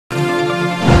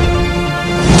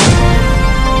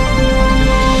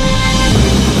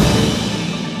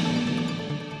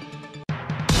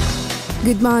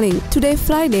Good morning. Today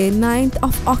Friday, 9th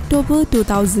of October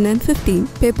 2015.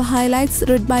 Paper highlights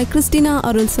read by Christina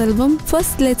Arulselvam.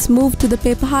 First, let's move to the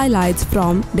paper highlights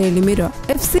from Daily Mirror.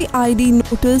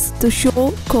 FCID notice to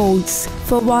show codes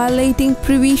for violating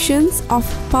provisions of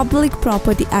Public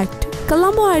Property Act.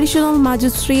 Colombo Additional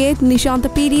Magistrate Nishantha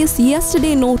Pires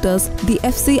yesterday noticed the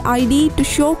FCID to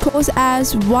show cause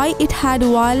as why it had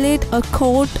violated a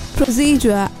court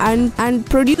procedure and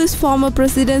produced former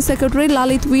President Secretary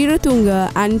Lalit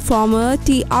Veeratunga and former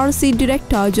TRC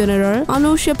Director General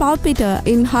Anusha Palpita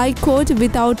in High Court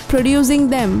without producing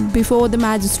them before the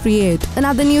magistrate.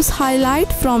 Another news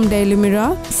highlight from Daily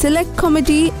Mirror. Select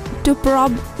Committee to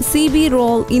probe CB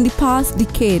role in the past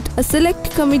decade. A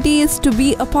select committee is to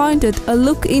be appointed. A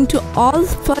look into all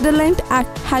fraudulent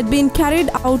acts had been carried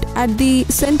out at the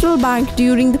central bank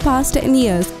during the past 10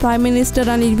 years. Prime Minister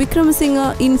Ranil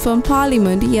Wickremesinghe informed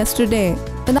Parliament yesterday.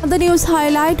 Another news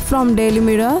highlight from Daily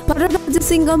Mirror.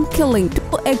 Pararajasingham killing.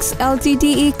 Two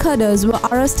ex-LTTE cadres were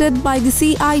arrested by the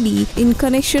CID in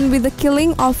connection with the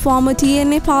killing of former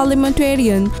TNA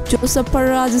parliamentarian Joseph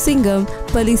Pararajasingham,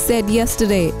 police said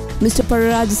yesterday. Mr.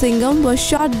 Pararajasingham was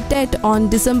shot dead on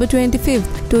December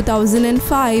 25,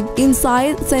 2005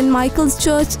 inside St. Michael's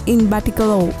Church in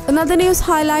Batticaloa. Another news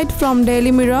highlight from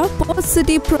Daily Mirror. Port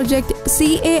City Project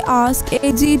CA asked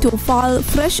AG to file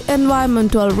fresh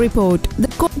environmental report.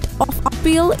 The Court of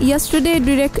Appeal yesterday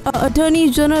directed Attorney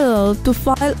General to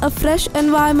file a fresh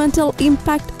environmental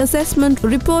impact assessment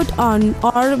report on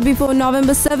or before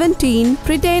November 17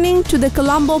 pertaining to the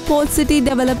Colombo Port City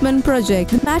Development Project.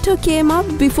 The matter came up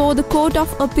before the Court of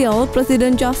Appeal.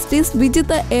 President Justice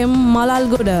Vijitha M.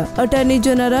 Malalgoda, Attorney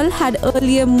General, had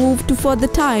earlier moved for the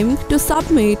time to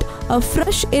submit a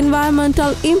fresh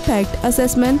environmental impact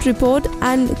assessment report,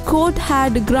 and court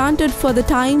had granted for the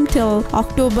time till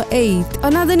October 8th.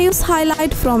 Another news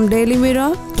highlight from Daily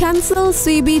Mirror. Cancel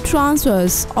CB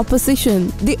transfers. Opposition.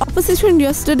 The opposition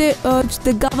yesterday urged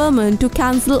the government to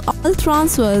cancel all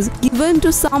transfers given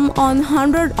to some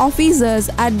 100 officers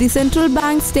at the central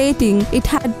bank, stating it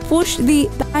had pushed the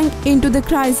bank into the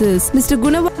crisis. Mr.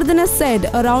 Gunawardena said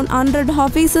around 100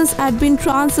 officers had been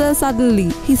transferred suddenly.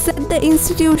 He said the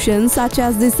institutions such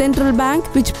as the central bank,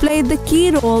 which played the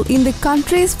key role in the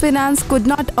country's finance, could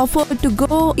not afford to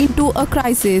go into a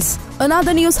crisis.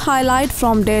 Another news highlight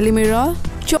from Daily Mirror.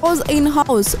 Chores in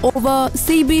House over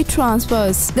CB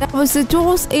transfers. There was a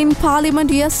toss in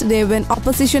Parliament yesterday when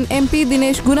opposition MP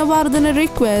Dinesh Gunawardena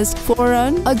request for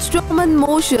an adjournment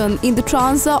motion in the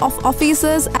transfer of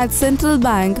officers at Central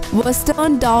Bank was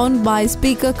turned down by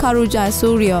Speaker Karu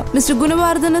Jayasuriya. Mr.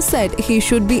 Gunawardena said he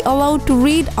should be allowed to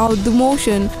read out the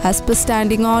motion as per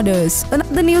standing orders.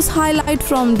 Another news highlight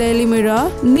from Daily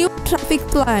Mirror. New traffic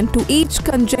plan to each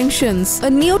conjunctions. A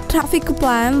new traffic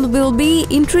plan will be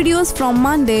introduced from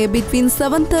Monday between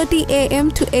 7:30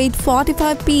 a.m. to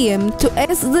 8:45 p.m. to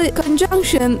ease the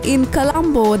conjunction in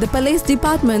Colombo, the police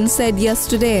department said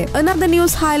yesterday. Another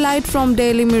news highlight from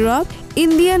Daily Mirror.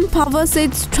 Indian Power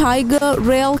sets Tiger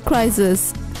rail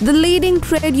crisis. The leading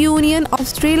trade union of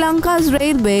Sri Lanka's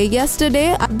railway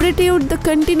yesterday attributed the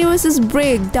continuous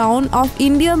breakdown of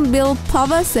Indian built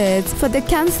power sets for the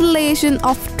cancellation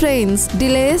of trains,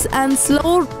 delays and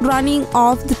slow running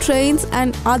of the trains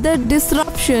and other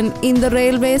disruption in the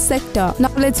railway sector.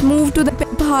 Now let's move to the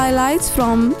paper highlights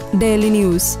from Daily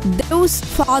News. Dev's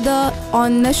father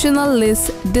on national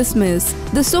list dismissed.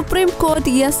 The Supreme Court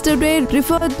yesterday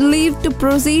referred leave to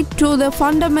proceed to the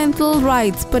fundamental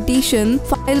rights petition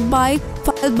filed by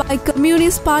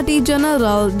Communist Party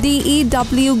General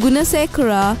D.E.W.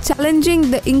 Gunasekara, challenging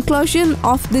the inclusion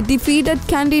of the defeated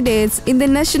candidates in the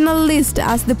national list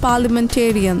as the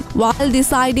parliamentarian. While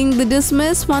deciding the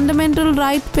dismissed fundamental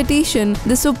right petition,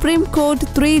 the Supreme Court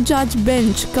three-judge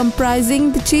bench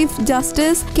comprising the Chief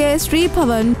Justice K.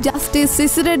 Sripavan, Justice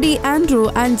Sisira D. Andrew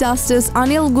and Justice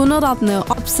Anil Gunaratne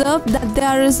observed that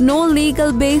there is no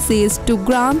legal basis to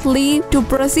grant leave to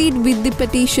proceed with the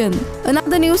petition.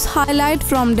 Another news highlight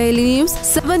from Daily News.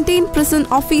 17 prison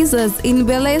officers in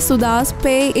Velayuda's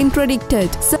pay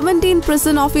interdicted. 17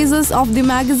 prison officers of the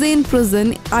magazine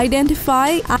prison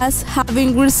identified as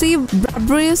having received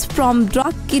briberies from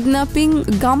drug kidnapping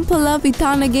Gampala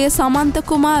Vithanage Samantha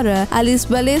Kumara alias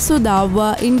Velayuda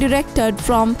were interdicted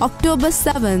from October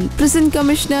 7. Prison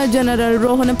Commissioner General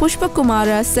Rohana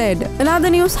Pushpakumara said. Another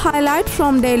news highlight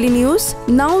from Daily News.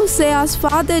 Now Sea's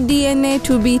father DNA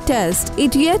to be tested.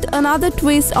 It yet another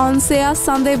twist on Sea's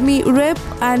Sandevni rape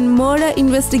and murder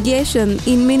investigation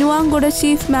in Minuangoda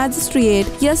Chief Magistrate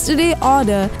yesterday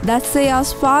ordered that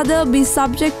Saya's father be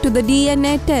subject to the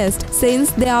DNA test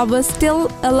since there was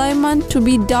still element to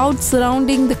be doubt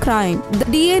surrounding the crime. The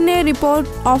DNA report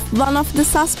of one of the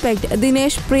suspect,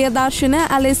 Dinesh Priyadarshana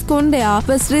alias Kondaya,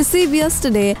 was received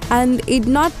yesterday and it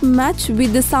not match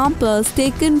with the samples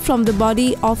taken from the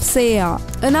body of Saya.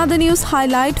 Another news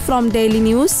highlight from Daily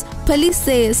News. Police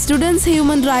say students'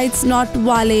 human rights not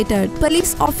violated.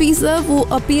 Police officer who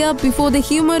appeared before the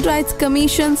Human Rights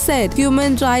Commission said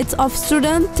human rights of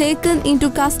students taken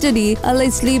into custody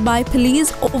allegedly by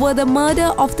police over the murder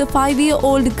of the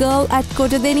 5-year-old girl at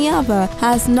Kotadeniava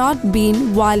has not been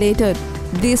violated.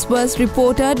 This was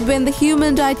reported when the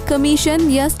Human Rights Commission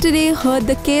yesterday heard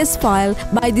the case filed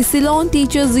by the Ceylon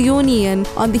Teachers Union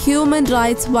on the human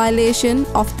rights violation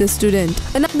of the student.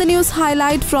 Another news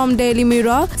highlight from Daily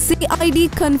Mirror.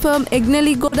 CID confirmed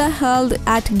Egnaligoda held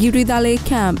at Giridale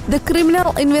camp. The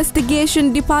Criminal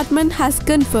Investigation Department has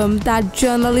confirmed that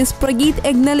journalist Prageet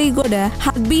Egnaligoda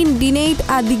had been detained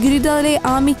at the Giridale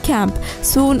Army camp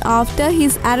soon after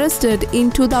his arrested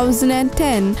in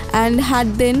 2010 and had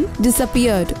then disappeared.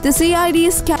 The CID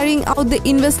is carrying out the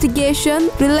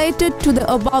investigation related to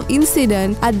the above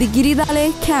incident at the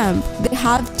Giridale camp. They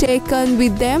have taken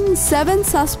with them 7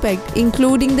 suspects,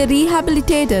 including the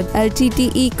rehabilitated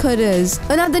LTTE cadres.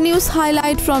 Another news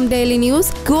highlight from Daily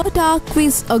News. Gota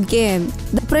quiz again.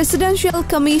 The Presidential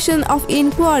Commission of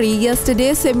Inquiry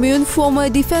yesterday summoned former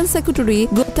Defence Secretary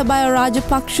Gotabaya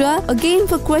Rajapaksa again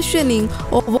for questioning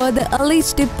over the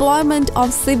alleged deployment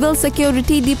of Civil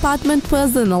Security Department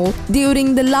personnel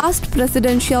during the last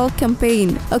presidential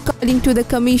campaign. According to the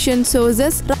Commission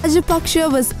sources,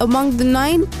 Rajapaksa was among the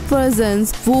 9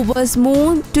 persons who was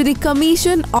moved to the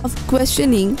Commission of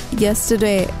questioning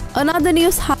yesterday. Another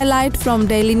news highlight from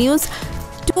Daily News.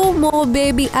 2 more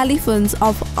baby elephants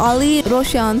of Ali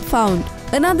Roshan found.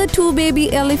 Another 2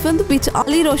 baby elephants which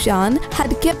Ali Roshan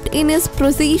had kept in his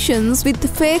possessions with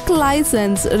fake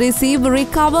license received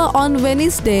recover on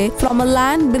Wednesday from a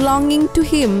land belonging to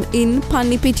him in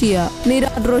Pannipitia.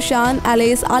 Nirad Roshan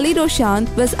alias Ali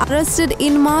Roshan was arrested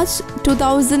in March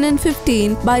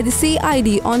 2015 by the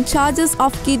CID on charges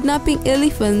of kidnapping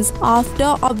elephants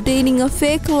after obtaining a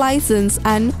fake license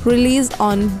and released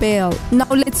on bail. Now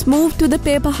let's move to the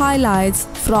paper highlights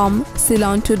from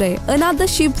Ceylon Today. Another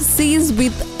ship seized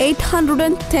with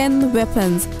 810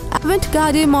 weapons.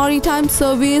 Avant-Garde Maritime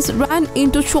Service ran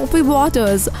into choppy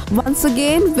waters once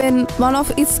again when one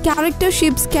of its character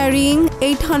ships carrying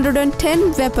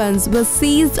 810 weapons was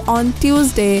seized on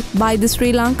Tuesday by the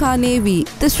Sri Lanka Navy.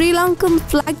 The Sri Lankan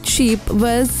flagged ship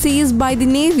was seized by the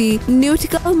Navy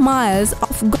nautical miles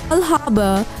of Galle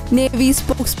Harbour. Navy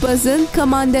spokesperson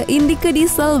Commander Indika D.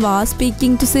 Silva,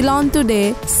 speaking to Ceylon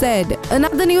Today, said.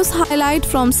 Another news highlight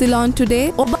from Ceylon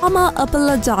Today. Obama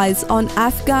apologized on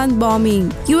Afghan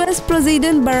bombing. US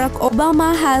President Barack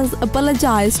Obama has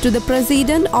apologized to the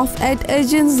president of aid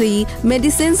agency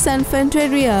Medicines Sans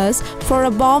Frontieres for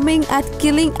a bombing at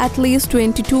killing at least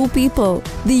 22 people.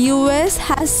 The US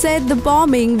has said the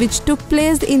bombing, which took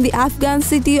place in the Afghan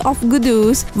city of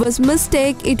Qudus, was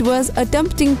mistake. It was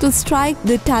attempting to strike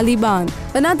the Taliban.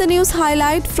 Another news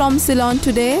highlight from Ceylon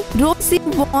Today. Rosie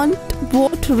want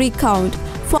vote recount.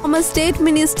 Former State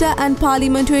Minister and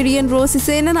Parliamentarian Rosie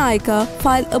Senanayake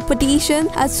filed a petition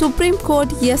at Supreme Court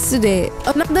yesterday.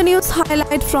 Another news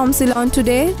highlight from Ceylon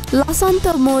Today.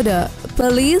 Lasantha murder.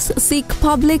 Police seek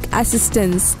public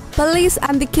assistance. Police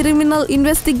and the Criminal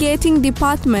Investigating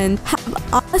Department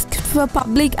have asked for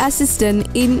public assistance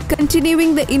in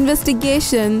continuing the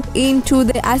investigation into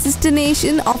the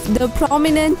assassination of the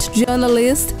prominent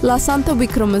journalist Lasantha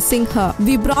Wickramasinghe.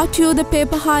 We brought you the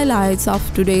paper highlights of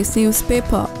today's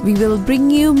newspaper. We will bring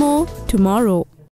you more tomorrow.